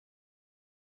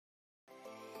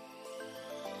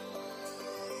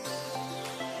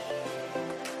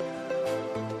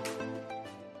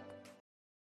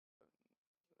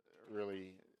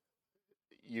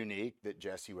unique that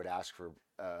Jesse would ask for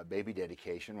baby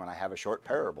dedication when I have a short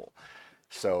parable.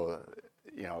 So,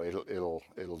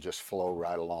 it'll just flow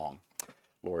right along.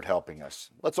 Lord helping us.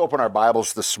 Let's open our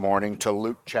Bibles this morning to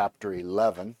Luke chapter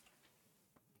 11.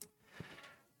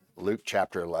 Luke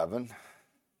chapter 11.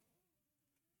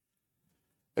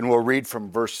 And we'll read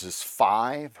from verses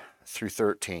 5 through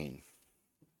 13.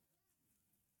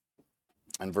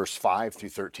 And verse 5 through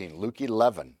 13. Luke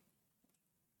 11.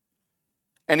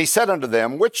 And he said unto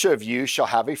them, Which of you shall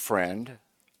have a friend,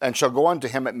 and shall go unto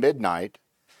him at midnight,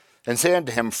 and say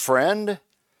unto him, Friend,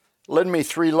 lend me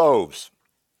 3 loaves.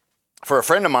 For a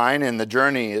friend of mine in the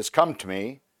journey is come to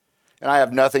me, and I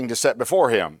have nothing to set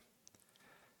before him.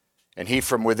 And he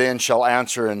from within shall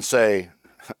answer and say,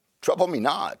 Trouble me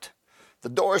not. The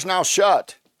door is now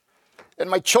shut,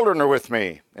 and my children are with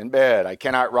me in bed. I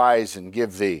cannot rise and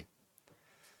give thee.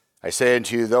 I say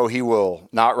unto you, though he will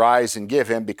not rise and give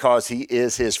him, because he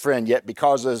is his friend, yet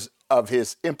because of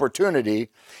his importunity,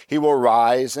 he will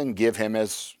rise and give him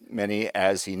as many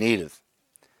as he needeth.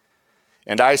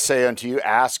 And I say unto you,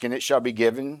 ask, and it shall be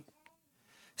given.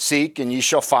 Seek, and ye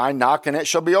shall find. Knock, and it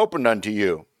shall be opened unto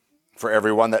you. For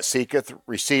everyone that seeketh,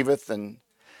 receiveth, and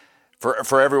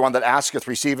for everyone that asketh,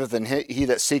 receiveth, and he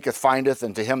that seeketh, findeth,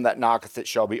 and to him that knocketh, it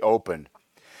shall be opened.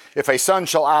 If a son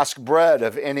shall ask bread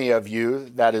of any of you,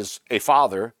 that is a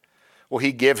father, will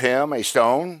he give him a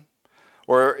stone?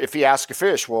 Or if he ask a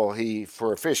fish, will he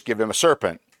for a fish give him a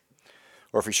serpent?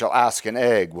 Or if he shall ask an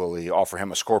egg, will he offer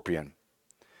him a scorpion?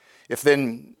 If ye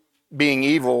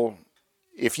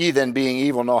then being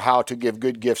evil know how to give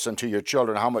good gifts unto your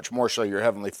children, how much more shall your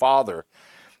heavenly Father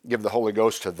give the Holy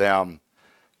Ghost to them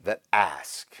that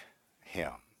ask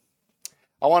him?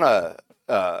 I want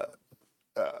to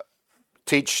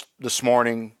teach this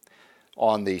morning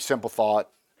on the simple thought,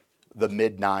 the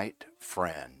midnight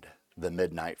friend. The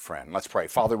midnight friend. Let's pray.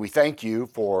 Father, we thank you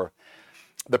for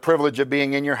the privilege of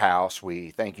being in your house.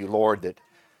 We thank you, Lord, that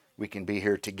we can be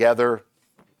here together,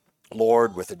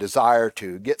 Lord, with a desire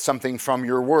to get something from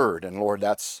your word. And Lord,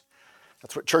 that's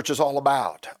what church is all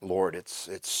about. Lord,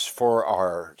 it's for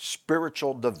our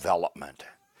spiritual development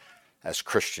as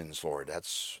Christians, Lord.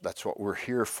 That's what we're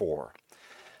here for.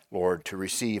 Lord, to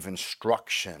receive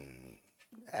instruction,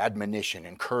 admonition,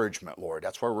 encouragement, Lord.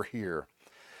 That's why we're here.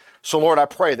 So, Lord, I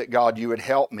pray that, God, you would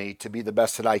help me to be the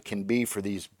best that I can be for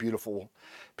these beautiful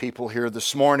people here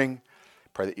this morning.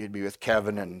 Pray that you'd be with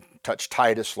Kevin and touch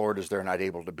Titus, Lord, as they're not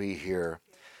able to be here.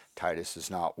 Titus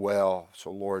is not well. So,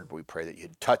 Lord, we pray that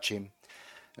you'd touch him.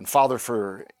 And, Father,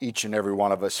 for each and every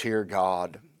one of us here,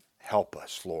 God, help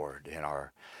us, Lord, in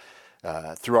our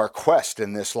through our quest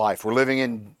in this life. We're living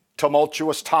in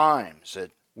tumultuous times,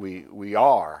 that we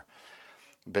are,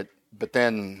 but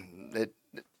then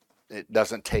it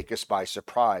doesn't take us by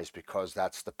surprise, because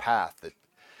that's the path that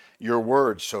your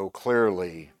word so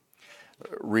clearly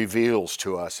reveals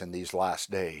to us in these last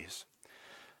days.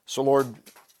 So Lord,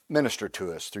 minister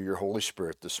to us through your Holy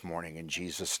Spirit this morning in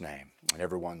Jesus' name. And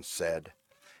everyone said,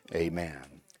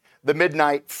 amen. The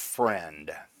midnight friend.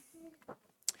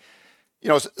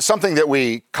 Something that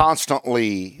we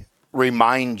constantly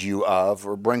remind you of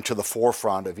or bring to the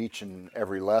forefront of each and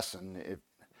every lesson,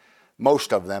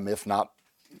 most of them, if not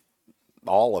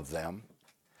all of them.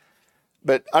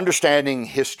 But understanding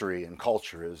history and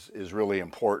culture is really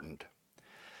important.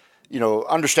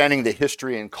 Understanding the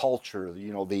history and culture,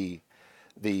 the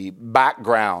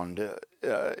background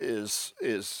is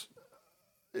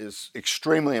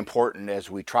extremely important as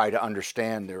we try to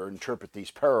understand or interpret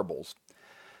these parables.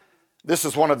 This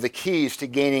is one of the keys to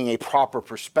gaining a proper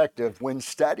perspective when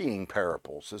studying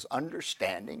parables, is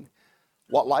understanding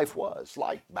what life was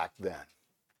like back then.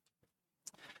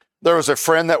 There was a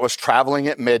friend that was traveling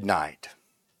at midnight.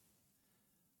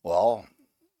 Well,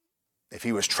 if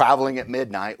he was traveling at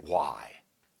midnight, why?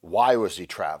 Why was he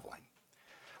traveling?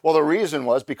 Well, the reason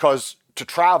was because to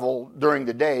travel during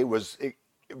the day was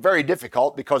very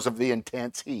difficult because of the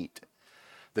intense heat.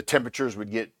 The temperatures would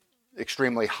get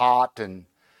extremely hot, and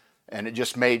it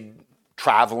just made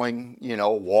traveling,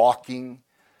 walking,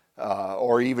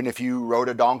 or even if you rode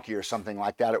a donkey or something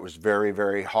like that, it was very,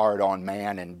 very hard on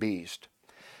man and beast.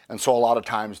 And so a lot of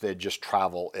times they'd just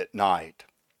travel at night.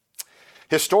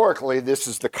 Historically, this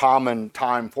is the common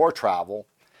time for travel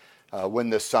when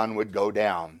the sun would go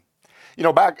down.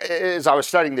 Back as I was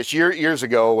studying this years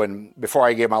ago, and before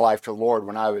I gave my life to the Lord,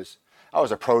 when I was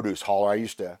a produce hauler. I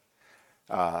used to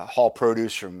haul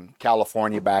produce from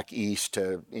California back east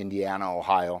to Indiana,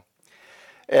 Ohio.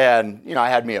 And, I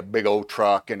had me a big old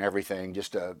truck and everything,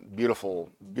 just a beautiful,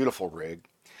 beautiful rig.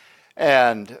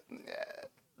 And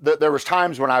there was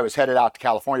times when I was headed out to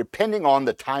California, depending on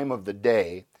the time of the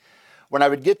day, when I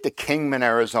would get to Kingman,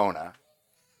 Arizona,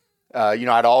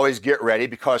 I'd always get ready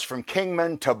because from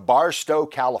Kingman to Barstow,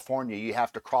 California, you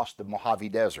have to cross the Mojave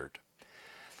Desert.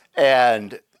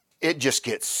 And it just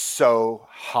gets so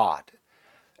hot.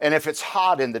 And if it's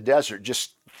hot in the desert,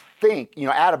 just think,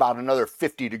 add about another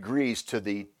 50 degrees to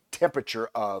the temperature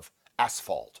of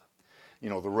asphalt, the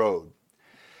road.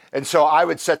 And so I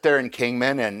would sit there in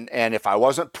Kingman, and if I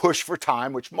wasn't pushed for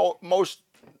time, which most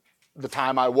of the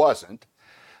time I wasn't,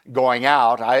 going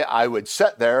out, I would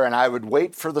sit there and I would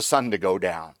wait for the sun to go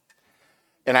down.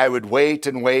 And I would wait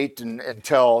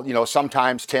until,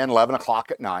 sometimes 10, 11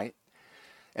 o'clock at night.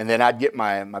 And then I'd get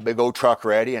my big old truck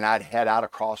ready and I'd head out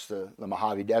across the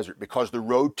Mojave Desert because the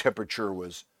road temperature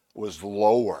was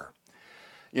lower.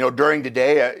 During the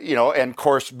day, and of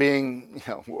course being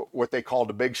what they called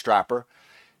a big strapper,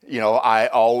 I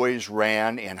always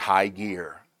ran in high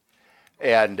gear.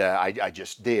 And I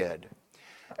just did.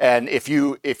 And if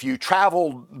you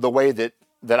traveled the way that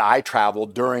I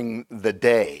traveled during the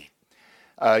day,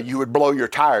 you would blow your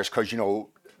tires because,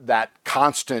 that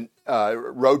constant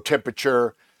road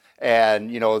temperature and,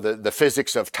 the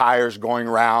physics of tires going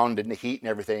around and the heat and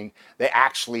everything, they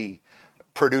actually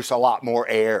produce a lot more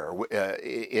air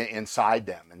inside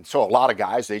them. And so a lot of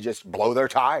guys, they just blow their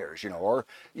tires, or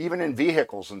even in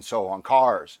vehicles and so on,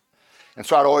 cars. And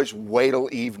so I'd always wait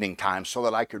till evening time so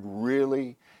that I could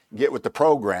really get with the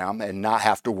program and not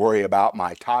have to worry about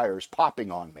my tires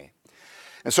popping on me.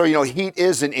 And so, heat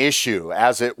is an issue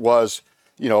as it was,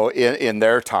 in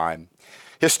their time.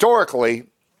 Historically,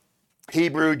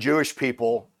 Hebrew Jewish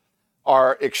people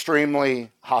are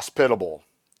extremely hospitable,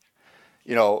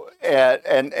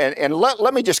 and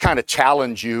let me just kind of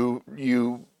challenge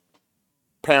you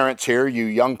parents here, you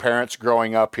young parents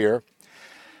growing up here.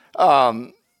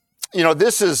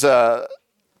 This is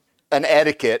an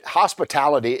etiquette.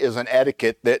 Hospitality is an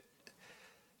etiquette that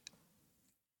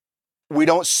we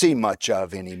don't see much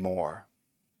of anymore.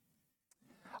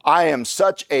 I am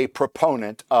such a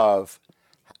proponent of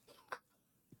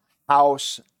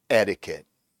house etiquette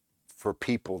for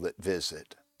people that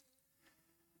visit.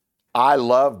 I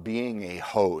love being a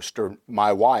host, or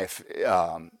my wife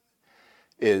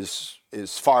is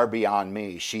far beyond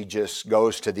me. She just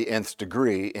goes to the nth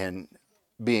degree in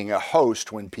being a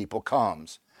host when people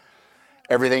comes.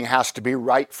 Everything has to be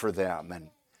right for them.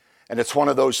 And it's one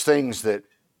of those things that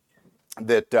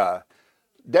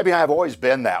Debbie and I have always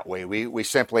been that way. We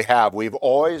simply have. We've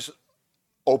always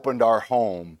opened our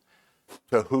home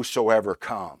to whosoever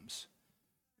comes.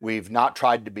 We've not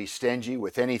tried to be stingy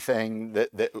with anything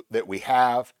that we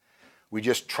have. We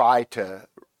just try to,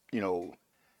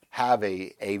 have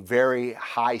a very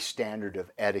high standard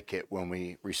of etiquette when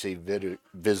we receive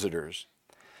visitors.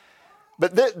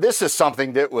 But this is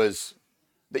something that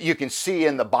you can see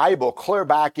in the Bible clear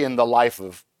back in the life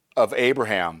of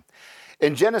Abraham.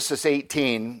 In Genesis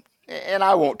 18, and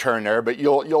I won't turn there, but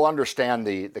you'll understand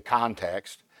the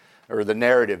context or the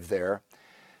narrative there.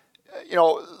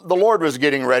 The Lord was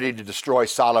getting ready to destroy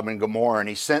Sodom and Gomorrah, and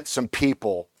he sent some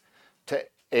people to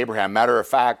Abraham. Matter of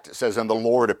fact, it says, and the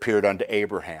Lord appeared unto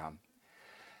Abraham.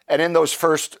 And in those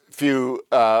first few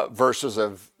verses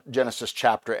of Genesis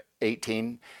chapter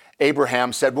 18,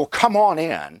 Abraham said, well, come on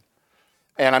in.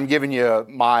 And I'm giving you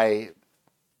my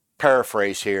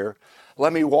paraphrase here.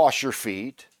 Let me wash your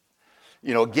feet.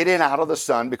 Get in out of the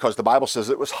sun, because the Bible says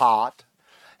it was hot.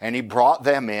 And he brought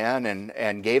them in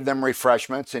and gave them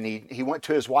refreshments. And he went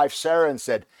to his wife Sarah and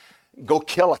said, go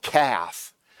kill a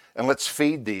calf and let's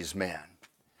feed these men.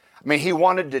 I mean, he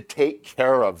wanted to take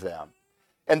care of them.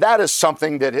 And that is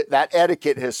something that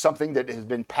etiquette is something that has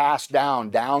been passed down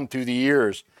through the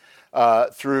years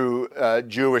through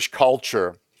Jewish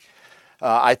culture.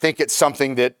 I think it's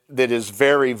something that is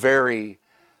very, very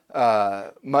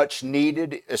much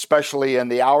needed, especially in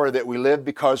the hour that we live,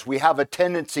 because we have a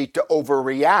tendency to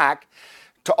overreact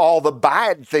to all the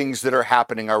bad things that are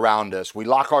happening around us. We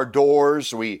lock our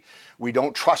doors, we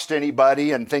don't trust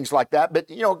anybody and things like that. But,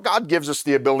 God gives us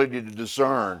the ability to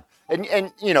discern.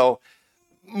 And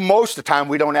most of the time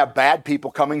we don't have bad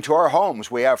people coming to our homes.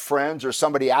 We have friends or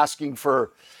somebody asking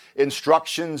for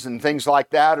instructions and things like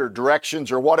that, or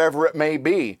directions or whatever it may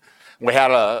be. We had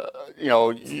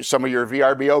some of your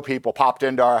VRBO people popped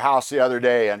into our house the other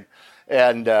day,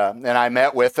 and I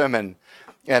met with them,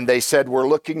 and they said, we're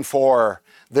looking for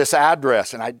this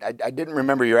address. And I didn't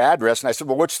remember your address. And I said,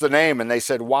 well, what's the name? And they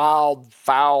said, Wild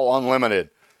Fowl Unlimited.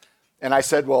 And I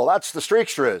said, well, that's the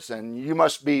Streakstras, and you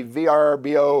must be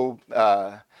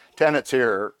VRBO tenants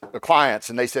here, the clients.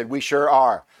 And they said, we sure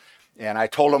are. And I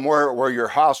told them where your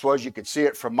house was. You could see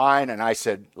it from mine. And I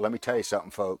said, let me tell you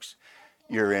something, folks.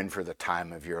 You're in for the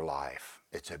time of your life.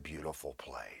 It's a beautiful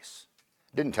place.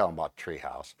 Didn't tell them about the tree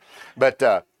house. But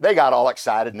they got all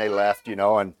excited and they left,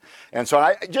 and so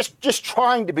I just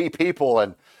trying to be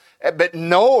people, but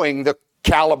knowing the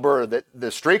caliber that the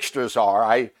Streaksters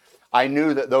are, I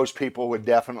knew that those people would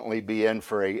definitely be in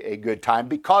for a good time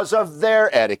because of their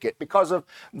etiquette, because of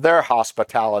their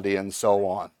hospitality and so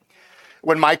on.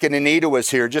 When Mike and Anita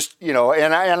was here,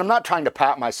 and I'm not trying to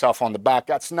pat myself on the back.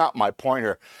 That's not my point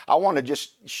here. I want to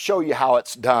just show you how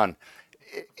it's done.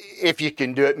 If you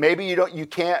can do it, maybe you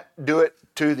can't do it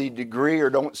to the degree or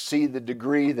don't see the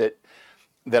degree that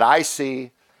I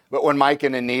see. But when Mike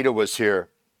and Anita was here,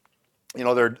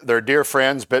 they're dear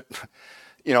friends, but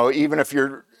even if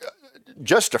you're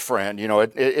just a friend,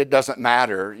 it doesn't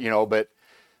matter, but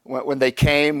when they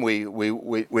came,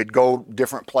 we'd go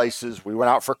different places. We went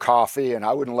out for coffee, and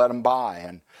I wouldn't let them buy,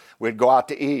 and we'd go out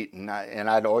to eat, and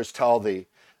I'd always tell the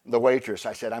waitress,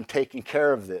 I said, I'm taking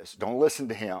care of this. Don't listen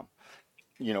to him.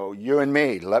 You and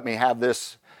me, let me have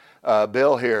this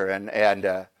bill here.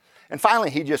 And finally,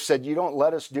 he just said, you don't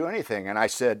let us do anything. And I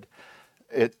said,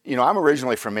 I'm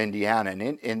originally from Indiana,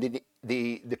 and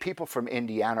the people from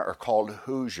Indiana are called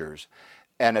Hoosiers.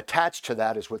 And attached to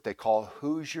that is what they call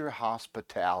Hoosier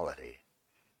hospitality.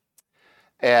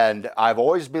 And I've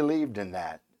always believed in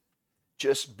that.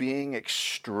 Just being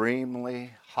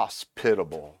extremely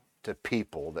hospitable to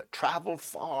people that traveled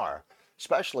far,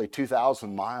 especially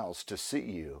 2,000 miles to see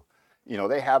you.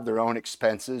 They have their own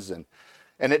expenses, and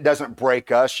it doesn't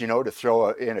break us, to throw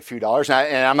in a few dollars.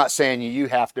 And I'm not saying you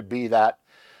have to be that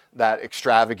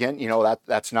extravagant.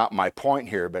 That's not my point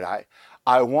here, but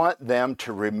I want them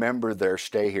to remember their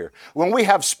stay here. When we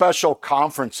have special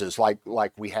conferences like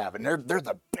we have, and they're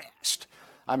the best.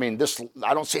 I mean,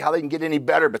 I don't see how they can get any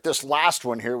better, but this last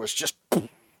one here was just,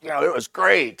 it was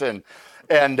great. But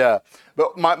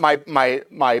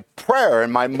my prayer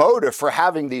and my motive for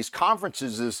having these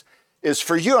conferences is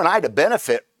for you and I to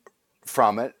benefit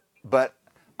from it, but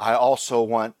I also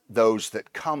want those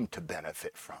that come to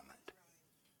benefit from it.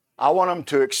 I want them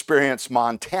to experience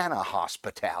Montana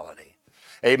hospitality.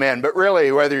 Amen. But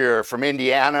really, whether you're from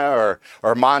Indiana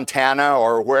or Montana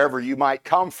or wherever you might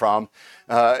come from,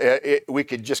 we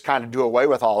could just kind of do away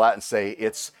with all that and say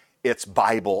it's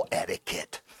Bible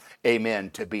etiquette.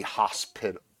 Amen. To be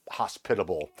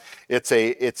hospitable. It's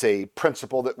a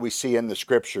principle that we see in the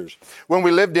scriptures. When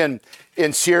we lived in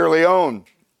Sierra Leone,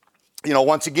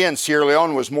 once again, Sierra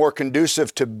Leone was more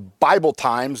conducive to Bible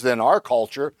times than our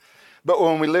culture. But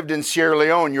when we lived in Sierra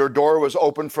Leone, your door was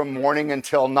open from morning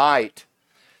until night.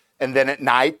 And then at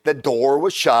night, the door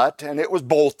was shut and it was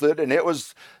bolted, and it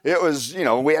was, we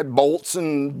had bolts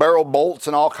and barrel bolts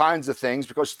and all kinds of things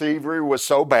because thievery was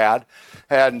so bad.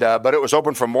 But it was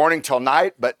open from morning till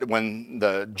night. But when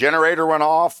the generator went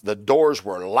off, the doors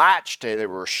were latched, they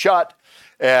were shut,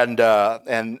 and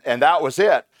that was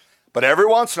it. But every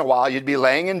once in a while, you'd be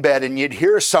laying in bed and you'd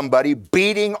hear somebody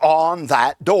beating on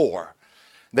that door.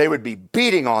 They would be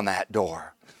beating on that door.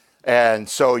 And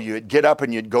so you'd get up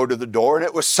and you'd go to the door, and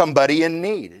it was somebody in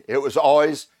need. It was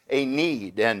always a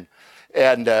need, and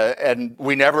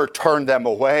we never turned them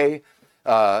away.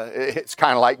 It's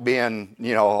kind of like being,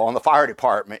 on the fire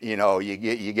department. You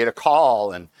get a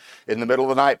call, and in the middle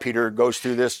of the night, Peter goes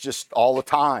through this just all the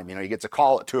time. He gets a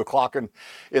call at 2:00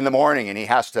 in the morning, and he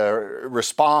has to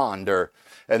respond,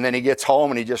 and then he gets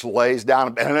home and he just lays down,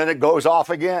 and then it goes off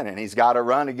again, and he's got to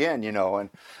run again, and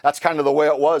that's kind of the way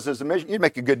it was as a mission. You'd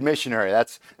make a good missionary.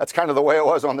 That's kind of the way it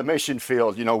was on the mission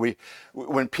field.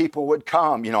 When people would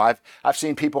come, I've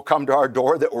seen people come to our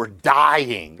door that were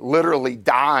dying, literally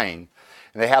dying,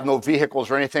 and they have no vehicles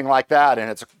or anything like that,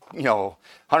 and it's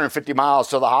 150 miles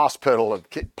to the hospital.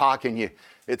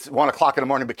 It's 1:00 in the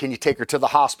morning, but can you take her to the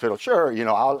hospital? Sure,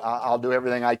 I'll do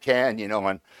everything I can,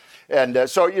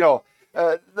 so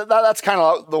that's kind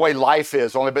of the way life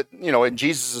is. But in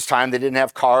Jesus' time, they didn't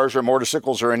have cars or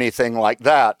motorcycles or anything like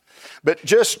that. But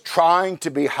just trying to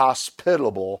be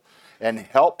hospitable and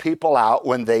help people out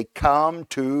when they come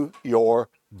to your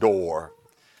door.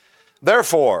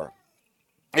 Therefore,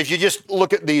 if you just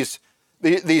look at these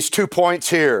 2 points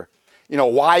here,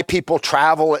 why people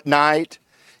travel at night,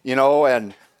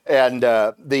 and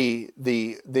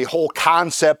the whole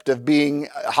concept of being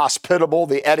hospitable,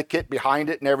 the etiquette behind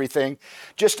it and everything,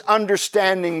 just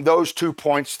understanding those 2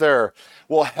 points there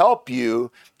will help you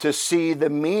to see the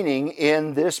meaning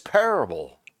in this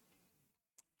parable.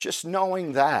 Just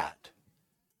knowing that.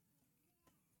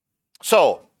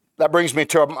 So that brings me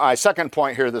to my second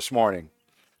point here this morning.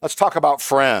 Let's talk about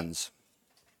friends.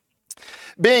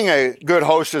 Being a good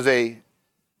host is a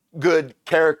good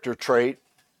character trait,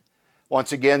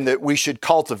 once again, that we should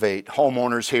cultivate.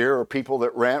 Homeowners here or people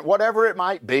that rent, whatever it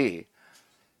might be.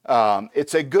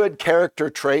 It's a good character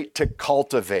trait to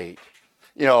cultivate.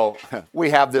 We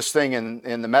have this thing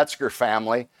in the Metzger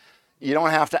family. You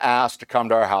don't have to ask to come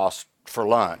to our house for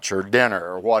lunch or dinner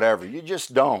or whatever. You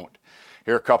just don't.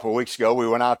 Here a couple of weeks ago, we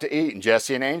went out to eat, and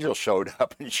Jessie and Angel showed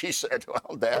up, and she said,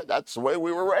 well, Dad, that's the way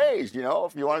we were raised,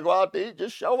 if you want to go out to eat,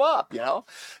 just show up,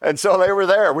 And so they were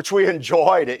there, which we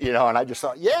enjoyed it, and I just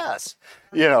thought, yes,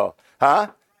 huh?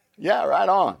 Yeah, right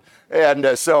on. And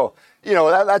that's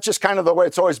just kind of the way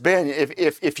it's always been.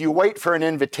 If you wait for an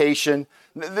invitation,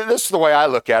 this is the way I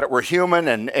look at it. We're human,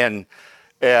 and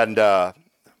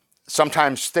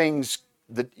sometimes things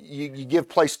that you give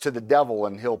place to the devil,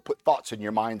 and he'll put thoughts in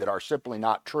your mind that are simply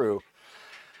not true.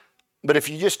 But if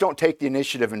you just don't take the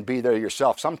initiative and be there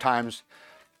yourself, sometimes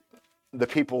the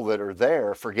people that are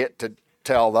there forget to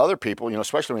tell the other people,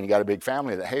 especially when you got a big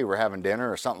family, that, hey, we're having dinner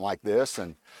or something like this.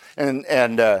 And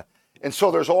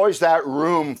so there's always that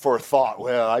room for thought.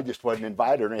 Well, I just wasn't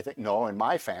invited or anything. No, in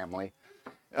my family,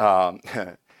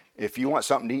 if you want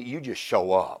something to eat, you just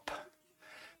show up.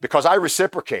 Because I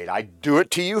reciprocate. I do it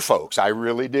to you folks. I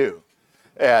really do.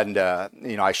 And,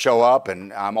 I show up,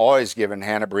 and I'm always giving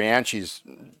Hannah Brianne, she's,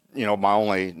 my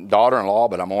only daughter-in-law,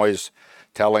 but I'm always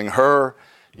telling her,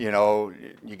 you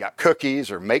got cookies,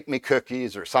 or make me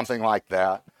cookies, or something like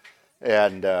that.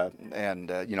 And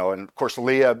of course,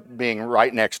 Leah being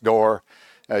right next door,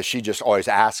 she just always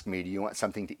asks me, do you want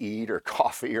something to eat or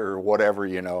coffee or whatever,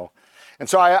 And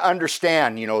so I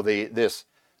understand,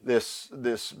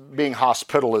 this being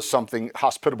hospitable is something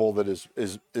hospitable that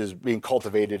is being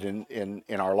cultivated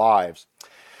in our lives.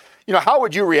 How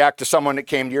would you react to someone that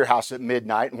came to your house at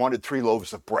midnight and wanted 3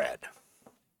 loaves of bread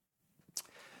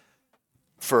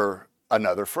for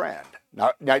another friend?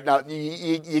 Now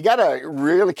you got to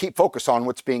really keep focus on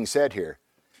what's being said here.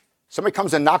 Somebody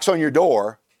comes and knocks on your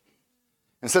door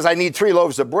and says, I need 3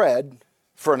 loaves of bread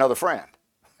for another friend.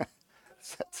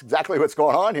 That's exactly what's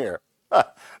going on here.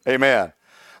 Amen.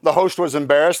 The host was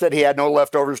embarrassed that he had no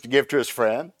leftovers to give to his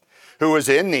friend, who was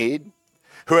in need,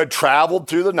 who had traveled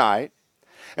through the night.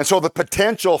 And so the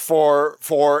potential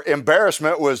for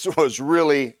embarrassment was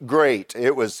really great.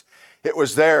 It was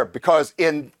there because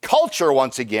in culture,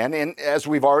 once again, as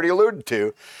we've already alluded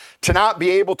to not be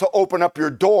able to open up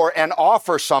your door and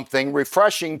offer something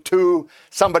refreshing to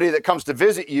somebody that comes to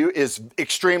visit you is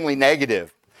extremely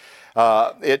negative.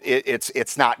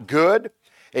 It's not good.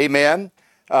 Amen.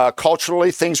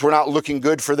 Culturally, things were not looking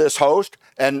good for this host.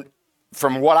 And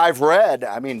from what I've read,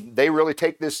 they really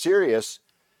take this serious.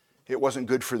 It wasn't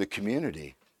good for the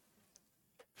community.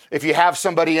 If you have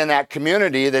somebody in that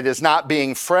community that is not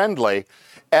being friendly,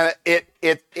 and it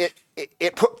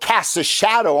casts a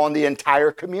shadow on the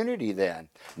entire community then,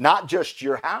 not just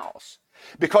your house.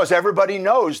 Because everybody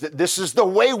knows that this is the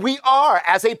way we are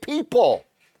as a people.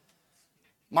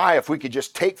 My, if we could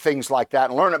just take things like that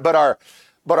and learn it. But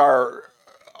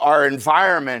our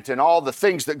environment and all the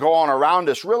things that go on around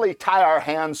us really tie our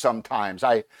hands sometimes.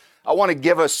 I want to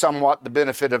give us somewhat the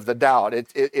benefit of the doubt.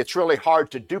 It's really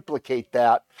hard to duplicate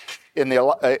that in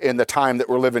the time that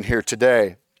we're living here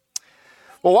today.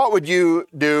 Well, what would you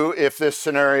do if this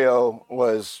scenario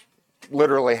was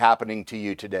literally happening to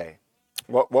you today?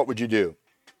 What would you do?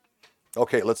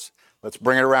 Okay, let's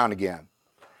bring it around again.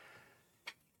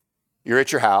 You're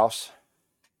at your house,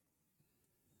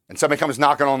 and somebody comes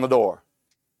knocking on the door,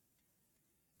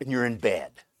 and you're in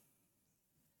bed.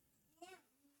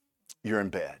 You're in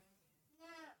bed.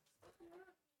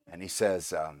 And he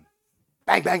says,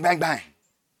 bang, bang, bang, bang.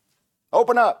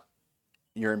 Open up.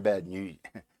 You're in bed,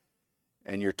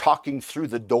 and you're talking through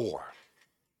the door.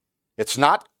 It's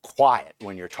not quiet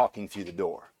when you're talking through the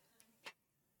door.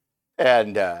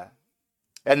 And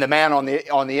the man on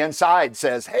the inside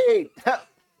says, hey,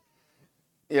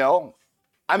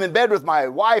 I'm in bed with my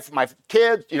wife, my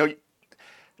kids.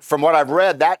 From what I've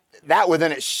read, that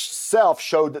within itself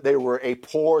showed that they were a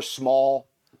poor, small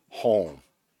home.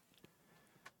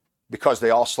 Because they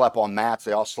all slept on mats,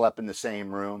 they all slept in the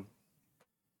same room.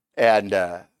 And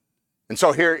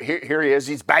so here he is,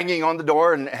 he's banging on the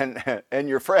door, and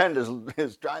your friend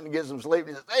is trying to get some sleep.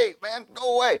 He says, hey, man,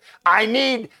 go away. I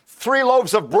need 3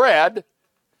 loaves of bread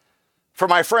for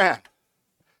my friend.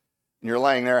 And you're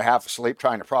laying there half asleep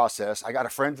trying to process. I got a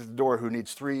friend at the door who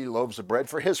needs 3 loaves of bread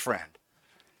for his friend.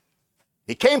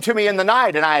 He came to me in the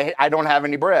night, and I don't have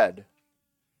any bread.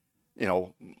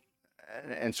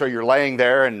 And so you're laying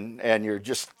there, and you're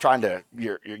just trying to,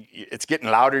 it's getting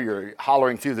louder. You're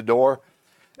hollering through the door.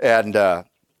 And,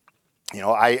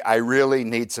 I really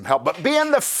need some help. But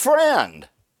being the friend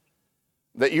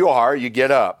that you are, you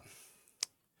get up.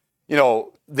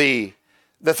 The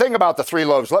thing about the 3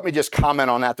 loaves, let me just comment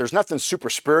on that. There's nothing super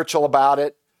spiritual about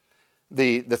it.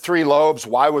 the 3 loaves.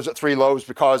 Why was it 3 loaves?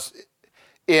 Because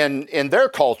in their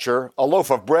culture, a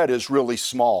loaf of bread is really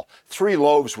small. 3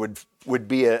 loaves would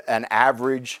be an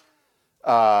average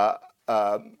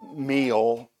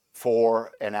meal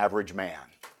for an average man.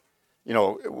 You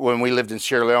know, when we lived in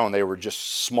Sierra Leone, they were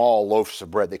just small loaves of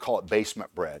bread. They call it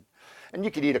basement bread. And you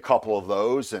could eat a couple of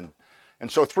those, and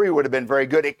so 3 would have been very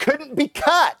good. It couldn't be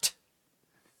cut,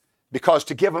 because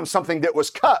to give them something that was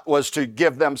cut was to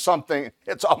give them something.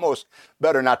 It's almost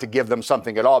better not to give them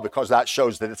something at all, because that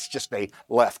shows that it's just a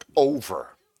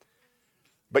leftover.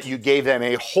 But you gave them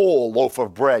a whole loaf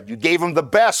of bread. You gave them the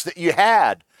best that you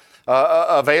had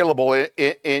available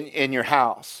in your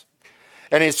house.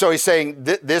 And so he's saying,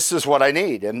 this is what I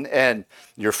need. And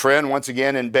your friend, once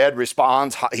again in bed,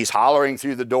 responds. He's hollering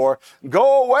through the door,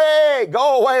 go away,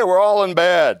 we're all in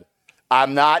bed.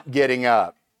 I'm not getting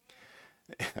up.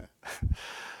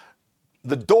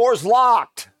 The door's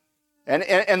locked.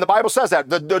 And the Bible says that.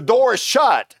 The door is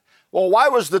shut. Well, why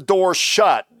was the door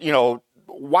shut? You know,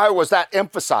 why was that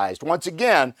emphasized? Once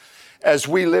again, as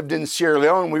we lived in Sierra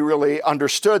Leone, we really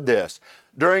understood this.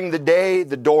 During the day,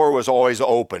 the door was always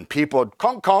open. People would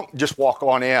conk, conk, just walk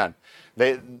on in.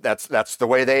 That's the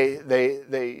way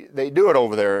they do it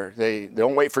over there. They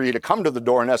don't wait for you to come to the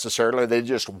door necessarily. They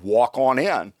just walk on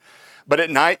in. But at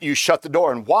night, you shut the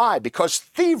door. And why? Because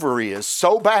thievery is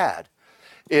so bad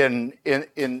in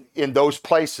those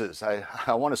places.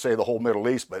 I want to say the whole Middle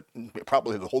East, but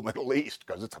probably the whole Middle East,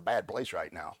 because it's a bad place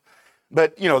right now.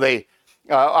 But, you know,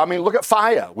 look at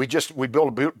Faya. We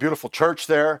built a beautiful church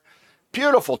there.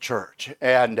 Beautiful church.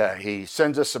 And he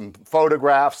sends us some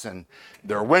photographs, and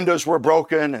their windows were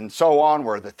broken and so on,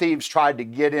 where the thieves tried to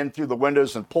get in through the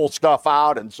windows and pull stuff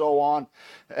out and so on.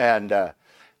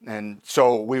 And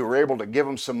so we were able to give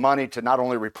them some money to not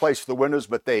only replace the windows,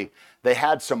 but they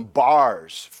had some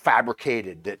bars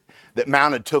fabricated that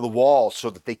mounted to the wall so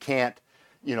that they can't,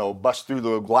 you know, bust through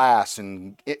the glass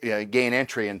and gain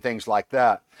entry and things like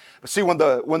that. But see, when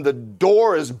the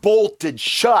door is bolted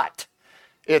shut,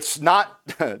 it's not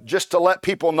just to let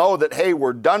people know that, hey,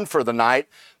 we're done for the night,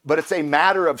 but it's a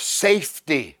matter of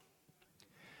safety.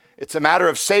 It's a matter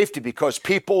of safety, because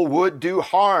people would do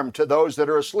harm to those that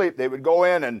are asleep. They would go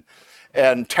in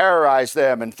and terrorize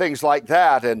them and things like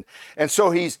that. And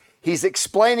so he's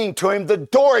explaining to him, the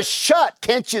door is shut.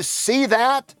 Can't you see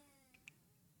that?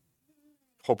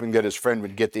 Hoping that his friend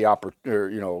would get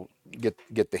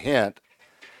get the hint.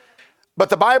 But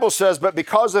the Bible says, but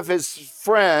because of his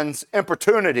friend's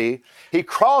importunity, he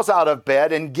crawls out of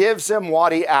bed and gives him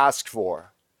what he asked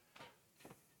for.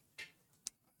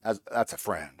 That's a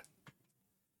friend.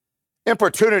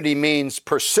 Importunity means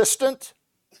persistent.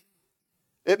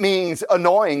 It means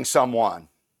annoying someone.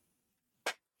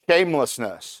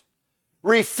 Shamelessness.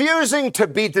 Refusing to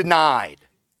be denied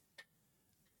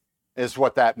is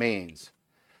what that means.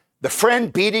 The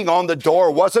friend beating on the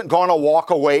door wasn't going to walk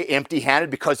away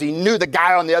empty-handed, because he knew the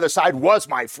guy on the other side was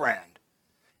my friend,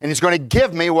 and he's going to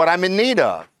give me what I'm in need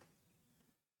of.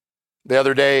 The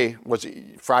other day was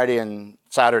Friday and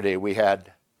Saturday. We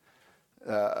had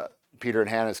Peter and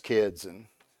Hannah's kids, and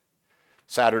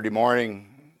Saturday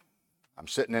morning, I'm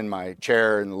sitting in my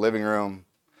chair in the living room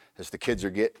as the kids are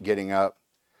getting up,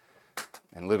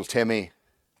 and little Timmy,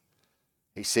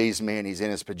 he sees me, and he's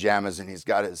in his pajamas, and he's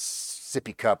got his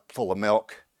sippy cup full of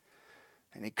milk,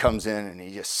 and he comes in and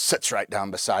he just sits right down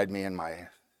beside me in my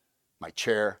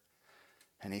chair,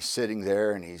 and he's sitting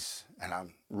there, and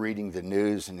I'm reading the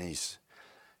news, and he's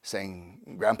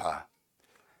saying, Grandpa,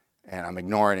 and I'm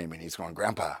ignoring him, and he's going,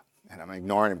 Grandpa, and I'm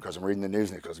ignoring him because I'm reading the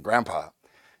news, and he goes, Grandpa,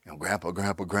 you know, Grandpa,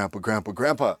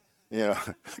 you know,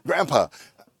 Grandpa,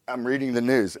 I'm reading the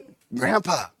news,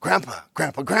 Grandpa,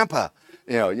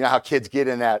 you know how kids get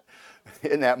in that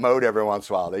mode every once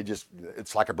in a while.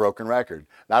 It's like a broken record.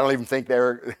 And I don't even think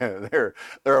they're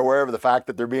aware of the fact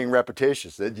that they're being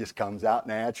repetitious. It just comes out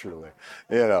naturally,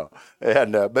 you know.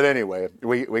 And but anyway,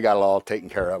 we got it all taken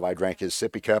care of. I drank his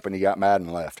sippy cup, and he got mad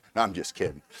and left. No, I'm just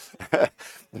kidding.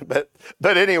 but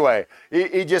anyway,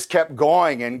 he just kept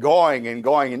going and going and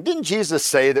going. And didn't Jesus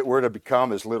say that we're to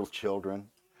become as little children?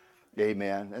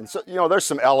 Amen. And so, you know, there's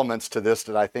some elements to this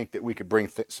that I think that we could bring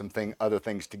other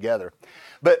things together.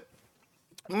 But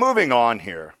moving on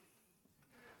here,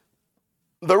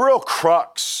 the real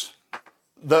crux,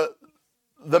 the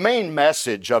main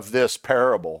message of this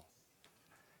parable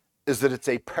is that it's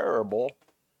a parable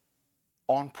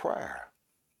on prayer.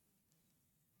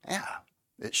 Yeah,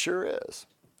 it sure is.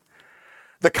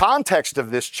 The context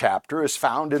of this chapter is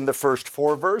found in the first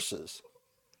 4 verses.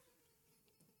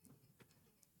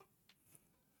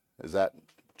 Is that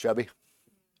chubby?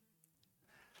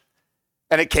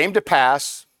 And it came to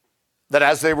pass that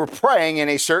as they were praying in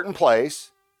a certain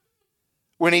place,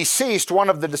 when he ceased, one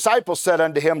of the disciples said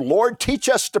unto him, Lord, teach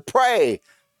us to pray,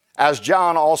 as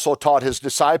John also taught his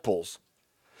disciples.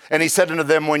 And he said unto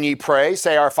them, when ye pray,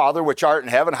 say, Our Father which art in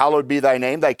heaven, hallowed be thy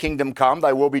name, thy kingdom come,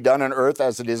 thy will be done on earth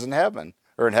as it is in heaven,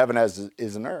 or in heaven as it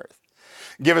is in earth.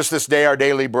 Give us this day our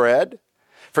daily bread.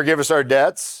 Forgive us our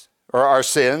debts, or our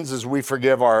sins, as we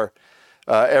forgive our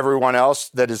everyone else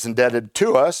that is indebted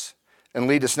to us. And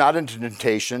lead us not into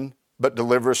temptation, but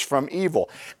deliver us from evil.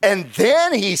 And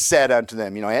then he said unto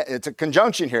them, it's a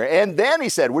conjunction here. And then he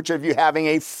said, which of you having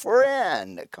a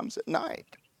friend that comes at night?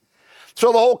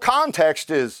 So the whole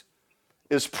context is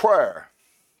prayer.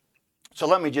 So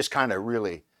let me just kind of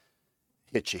really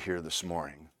hit you here this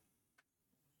morning.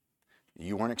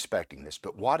 You weren't expecting this,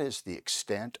 but what is the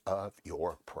extent of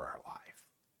your prayer life?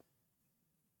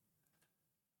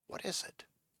 What is it?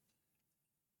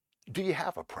 Do you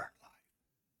have a prayer life?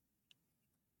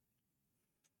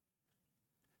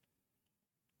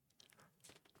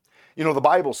 The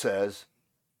Bible says,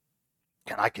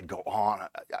 and I could go on,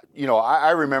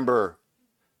 I remember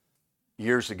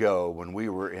years ago when we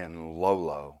were in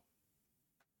Lolo,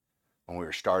 when we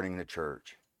were starting the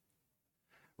church,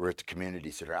 we were at the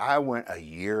community center. I went a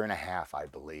year and a half, I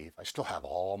believe. I still have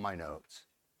all my notes.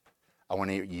 I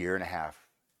went a year and a half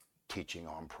teaching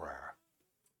on prayer,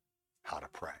 how to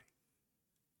pray.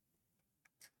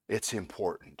 It's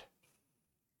important.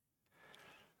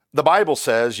 The Bible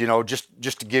says,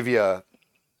 just to give you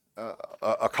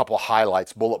a couple of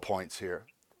highlights, bullet points here.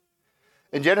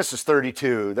 In Genesis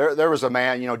 32, there was a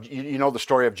man, you know the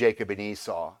story of Jacob and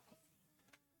Esau.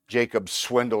 Jacob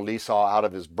swindled Esau out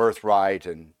of his birthright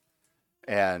and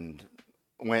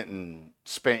went and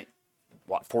spent,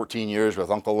 14 years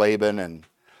with Uncle Laban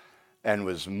and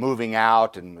was moving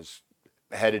out and was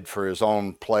headed for his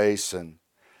own place.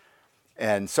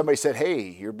 And somebody said, hey,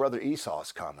 your brother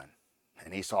Esau's coming.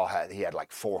 And Esau had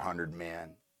like 400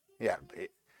 men. Yeah,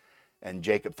 and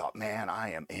Jacob thought, man,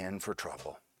 I am in for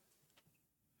trouble.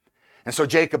 And so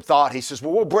Jacob thought, he says,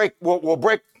 well, we'll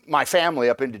break my family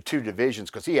up into two divisions,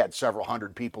 because he had several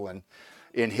hundred people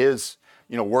in his,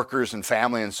 workers and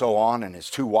family and so on, and his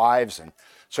two wives. And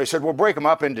so he said, we'll break them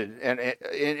up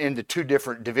into two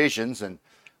different divisions, and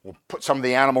we'll put some of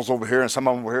the animals over here and some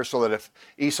of them over here, so that if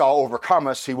Esau overcomes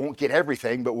us, he won't get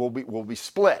everything, but we'll be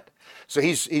split. So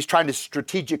he's trying to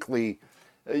strategically,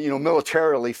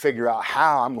 militarily figure out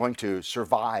how I'm going to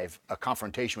survive a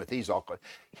confrontation with Esau.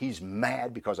 He's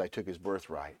mad because I took his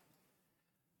birthright.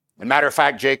 And matter of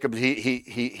fact, Jacob,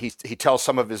 he tells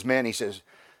some of his men, he says,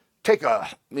 take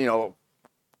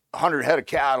 100 head of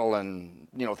cattle and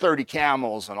 30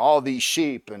 camels and all these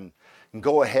sheep and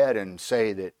go ahead and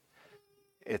say that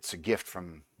it's a gift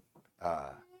from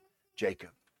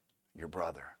Jacob, your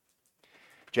brother.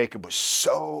 Jacob was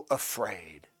so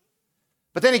afraid.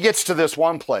 But then he gets to this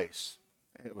one place.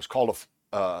 It was called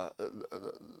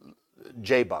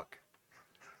Jabbok.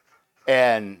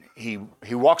 And he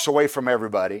walks away from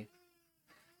everybody.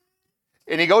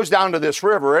 And he goes down to this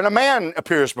river, and a man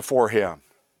appears before him.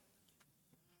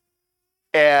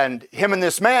 And him and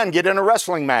this man get in a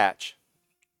wrestling match.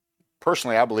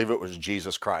 Personally, I believe it was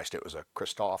Jesus Christ. It was a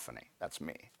Christophany. That's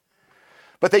me.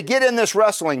 But they get in this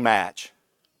wrestling match,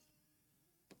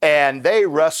 and they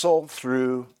wrestle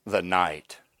through the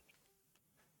night.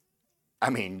 I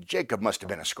mean, Jacob must have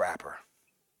been a scrapper.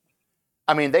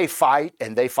 I mean, they fight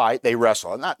and they fight, they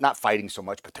wrestle. Not fighting so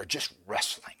much, but they're just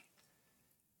wrestling.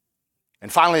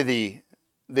 And finally,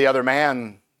 the other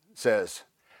man says,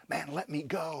 man, let me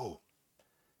go,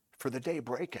 for the day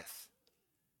breaketh.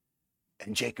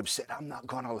 And Jacob said, I'm not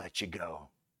going to let you go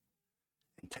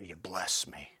until you bless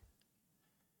me.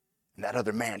 And that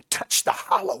other man touched the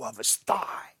hollow of his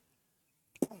thigh.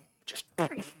 Boom, just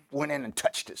went in and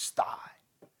touched his thigh.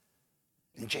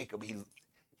 And Jacob,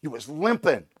 he was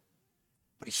limping,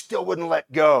 but he still wouldn't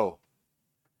let go.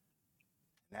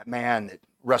 And that man that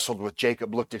wrestled with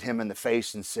Jacob looked at him in the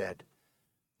face and said,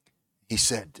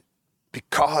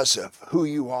 because of who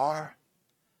you are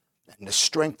and the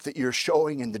strength that you're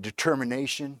showing and the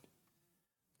determination,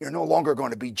 you're no longer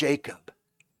going to be Jacob,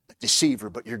 a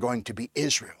deceiver, but you're going to be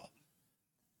Israel,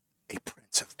 a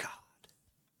prince of God,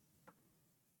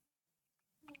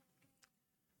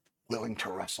 willing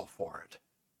to wrestle for it.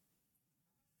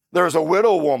 There's a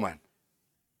widow woman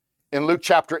in Luke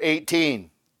chapter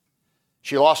 18.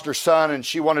 She lost her son and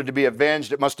she wanted to be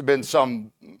avenged. It must have been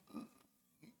some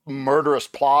murderous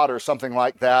plot or something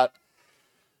like that.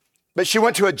 But she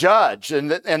went to a judge,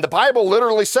 and the Bible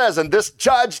literally says, and this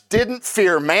judge didn't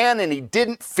fear man and he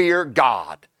didn't fear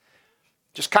God.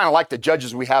 Just kind of like the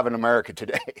judges we have in America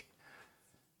today.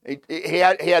 He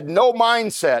had no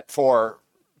mindset for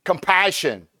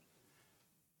compassion.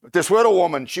 But this widow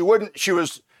woman, she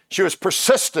was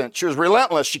persistent. She was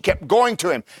relentless. She kept going to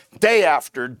him day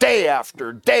after day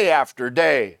after day after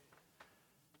day.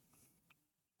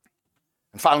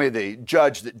 And finally, the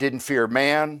judge that didn't fear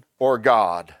man or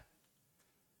God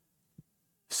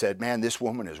said, man, this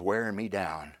woman is wearing me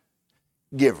down.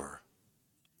 Give her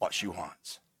what she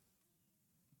wants.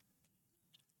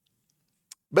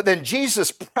 But then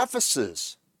Jesus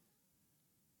prefaces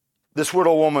this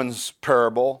widow woman's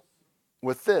parable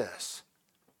with this: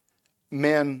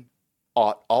 men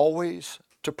ought always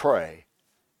to pray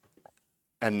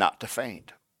and not to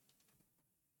faint.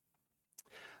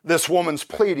 This woman's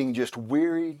pleading just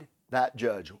wearied that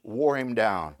judge, wore him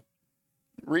down.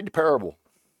 Read the parable.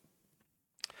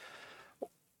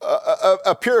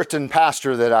 A Puritan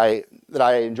pastor that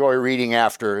I enjoy reading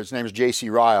after, his name is J.C.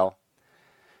 Ryle,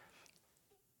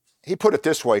 he put it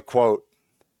this way, quote,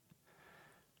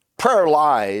 prayer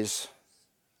lies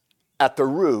at the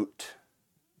root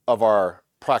of our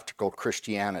practical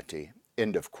Christianity,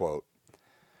 end of quote.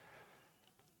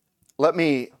 Let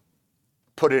me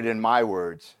put it in my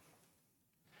words.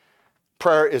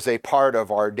 Prayer is a part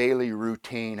of our daily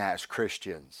routine as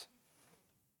Christians.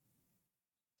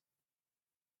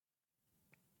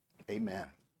 Amen.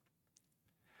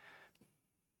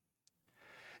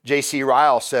 J.C.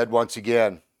 Ryle said once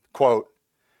again, quote,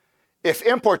 if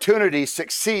importunity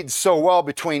succeeds so well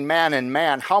between man and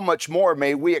man, how much more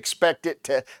may we expect it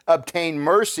to obtain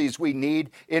mercies we need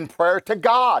in prayer to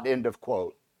God, end of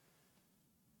quote.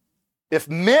 If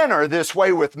men are this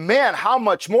way with men, how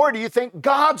much more do you think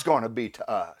God's going to be to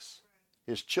us,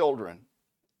 his children?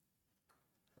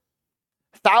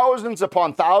 Thousands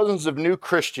upon thousands of new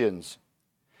Christians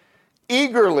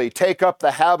eagerly take up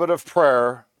the habit of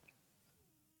prayer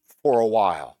for a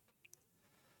while.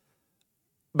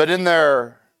 But in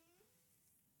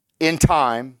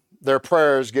time, their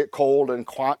prayers get cold, and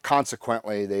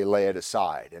consequently they lay it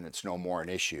aside, and it's no more an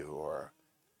issue or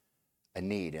a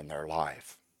need in their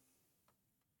life.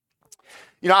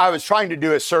 You know, I was trying to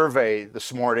do a survey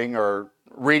this morning, or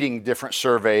reading different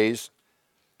surveys,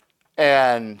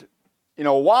 and, you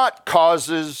know, what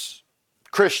causes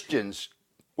Christians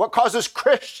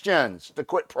to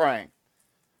quit praying?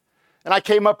 And I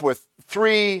came up with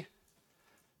three,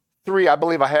 I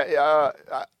believe I had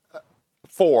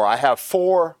four. I have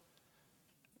four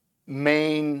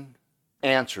main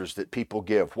answers that people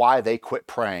give why they quit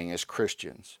praying as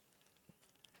Christians.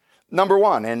 Number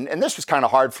one, and this was kind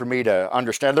of hard for me to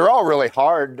understand. They're all really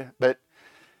hard, but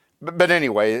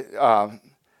anyway,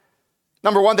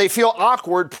 number one, they feel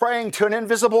awkward praying to an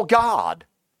invisible God.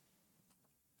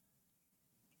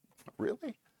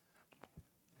 Really?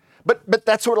 But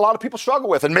that's what a lot of people struggle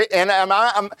with, and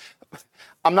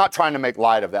I'm not trying to make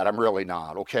light of that. I'm really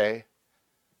not, okay?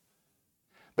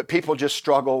 But people just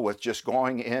struggle with just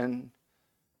going in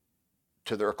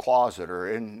to their closet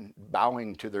or in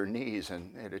bowing to their knees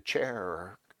and at a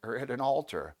chair or at an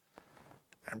altar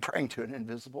and praying to an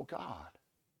invisible God.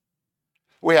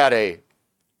 When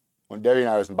Debbie and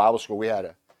I was in Bible school, we had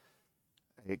a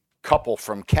couple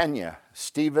from Kenya,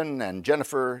 Stephen and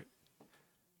Jennifer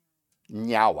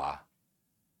Nyawa.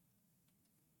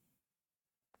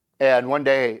 And one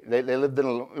day we lived in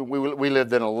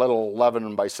a little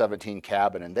 11 by 17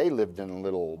 cabin, and they lived in a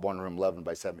little one-room 11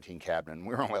 by 17 cabin, and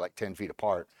we were only like 10 feet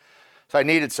apart. So I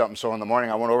needed something, so in the morning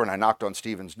I went over and I knocked on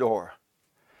Stephen's door.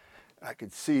 I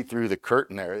could see through the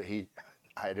curtain there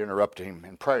I had interrupted him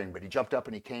in praying, but he jumped up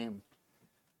and he came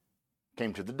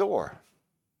to the door.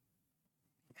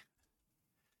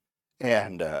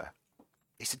 And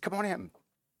he said, come on in.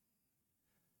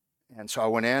 And so I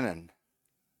went in and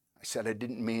I said, I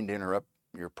didn't mean to interrupt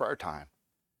your prayer time.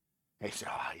 And he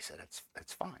said,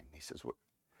 that's fine. He says, what?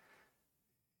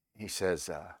 He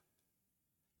says,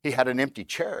 he had an empty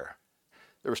chair.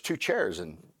 There was two chairs,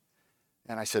 and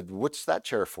I said, what's that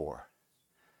chair for?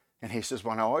 And he says,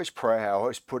 when I always pray, I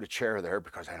always put a chair there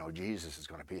because I know Jesus is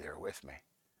going to be there with me.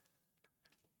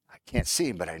 I can't see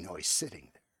him, but I know he's sitting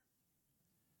there.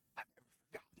 I've never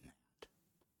forgotten that.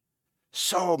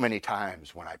 So many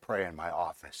times when I pray in my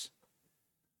office,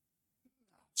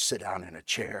 sit down in a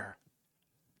chair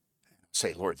and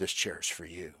say, Lord, this chair is for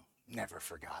you. Never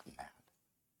forgotten that.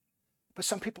 But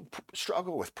some people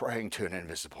struggle with praying to an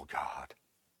invisible God.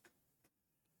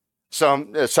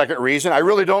 Second reason, I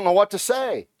really don't know what to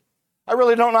say. I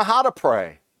really don't know how to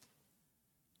pray.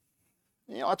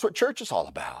 You know, that's what church is all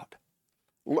about.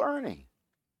 Learning.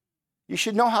 You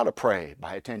should know how to pray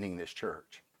by attending this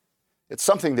church. It's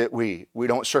something that we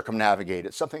don't circumnavigate.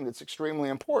 It's something that's extremely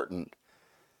important.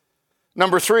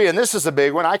 Number 3, and this is a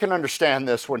big one. I can understand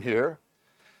this one here.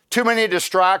 Too many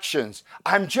distractions.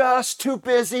 I'm just too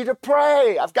busy to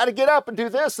pray. I've got to get up and do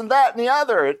this and that and the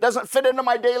other. It doesn't fit into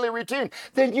my daily routine.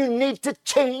 Then you need to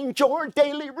change your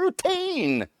daily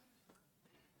routine.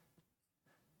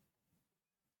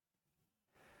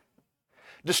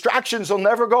 Distractions will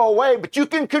never go away, but you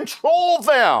can control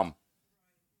them.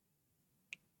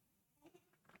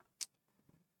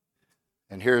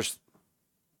 And here's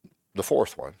the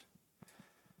 4th one.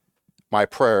 My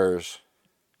prayers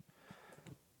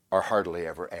are hardly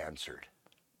ever answered.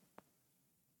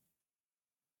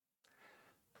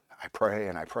 I pray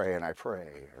and I pray and I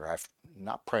pray. Or I've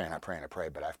not pray and I pray and I pray,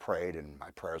 but I've prayed and my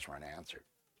prayers weren't answered.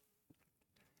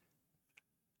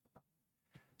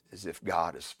 As if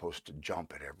God is supposed to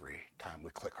jump at every time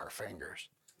we click our fingers.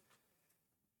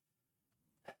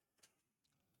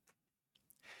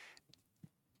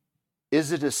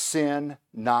 Is it a sin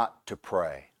not to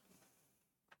pray?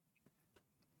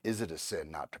 Is it a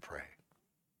sin not to pray?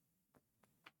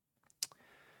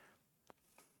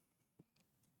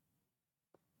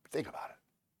 Think about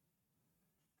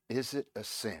it. Is it a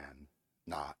sin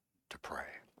not to pray?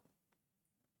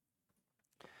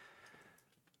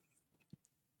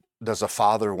 Does a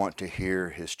father want to hear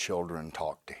his children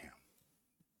talk to him?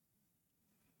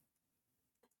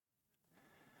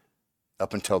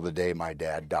 Up until the day my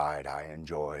dad died, I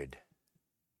enjoyed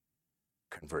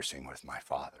conversing with my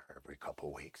father every couple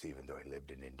of weeks, even though he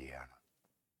lived in Indiana.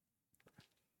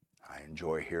 I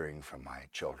enjoy hearing from my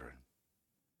children.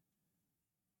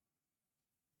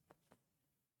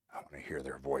 I want to hear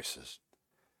their voices.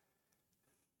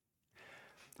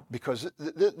 Because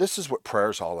this is what prayer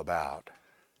is all about.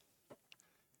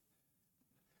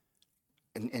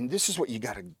 And this is what you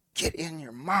got to get in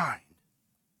your mind.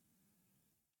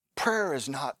 Prayer is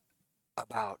not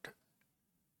about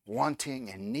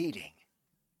wanting and needing.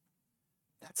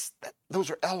 Those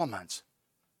are elements.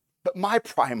 But my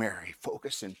primary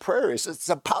focus in prayer is it's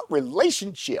about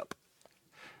relationship.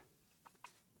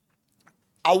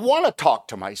 I want to talk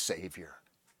to my Savior.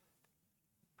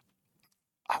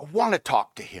 I want to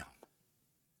talk to him.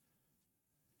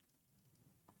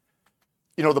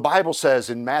 You know, the Bible says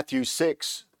in Matthew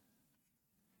 6,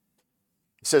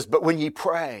 it says, but when ye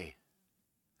pray,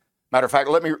 matter of fact,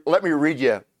 let me read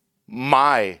you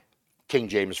my King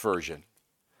James Version.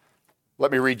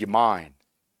 Let me read you mine.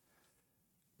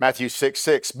 Matthew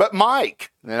 6:6. But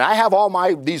Mike, and I have all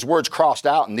these words crossed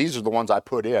out, and these are the ones I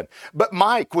put in. But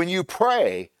Mike, when you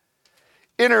pray,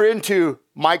 enter into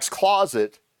Mike's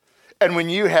closet, and when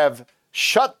you have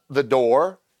shut the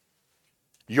door,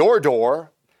 your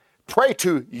door, pray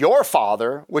to your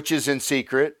Father, which is in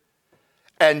secret,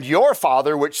 and your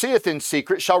Father, which seeth in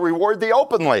secret, shall reward thee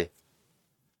openly.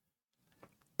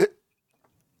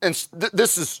 And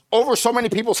this is over so many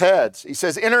people's heads. He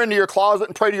says, enter into your closet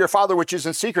and pray to your Father which is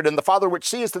in secret, and the Father which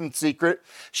seeth in secret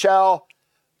shall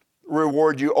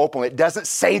reward you openly. It doesn't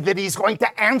say that he's going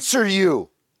to answer you.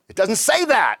 It doesn't say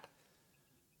that.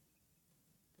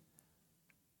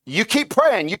 You keep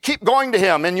praying. You keep going to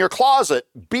him in your closet,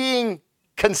 being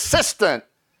consistent.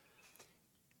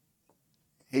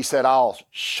 He said, I'll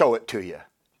show it to you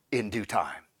in due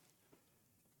time.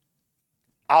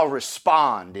 I'll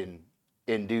respond in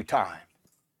due time.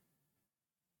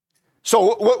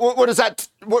 So what does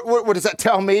that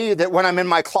tell me? That when I'm in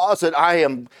my closet,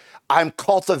 I'm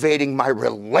cultivating my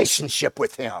relationship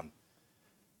with him.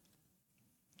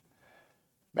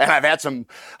 Man, I've had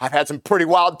some pretty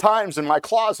wild times in my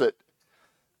closet.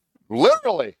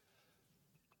 Literally.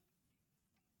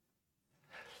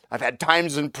 I've had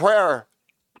times in prayer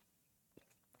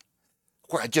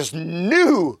where I just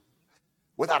knew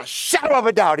without a shadow of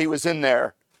a doubt he was in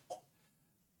there.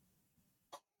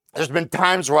 There's been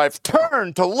times where I've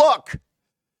turned to look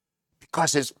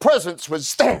because his presence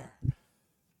was there.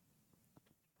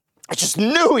 I just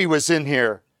knew he was in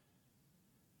here.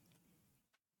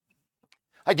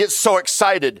 I get so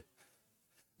excited.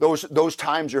 Those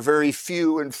times are very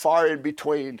few and far in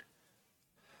between.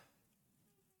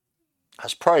 I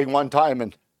was praying one time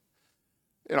in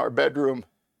our bedroom,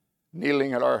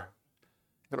 kneeling at our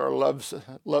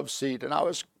love seat, and I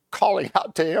was calling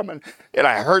out to him, and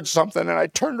I heard something, and I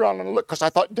turned around and looked because I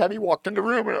thought Debbie walked in the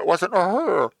room, and it wasn't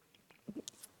her.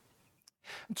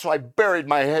 And so I buried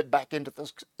my head back into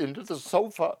the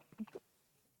sofa.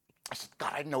 I said,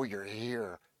 God, I know you're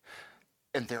here.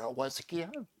 And there it was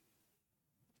again.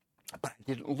 But I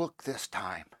didn't look this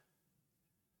time.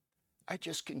 I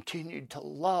just continued to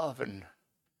love and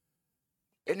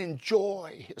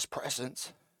enjoy his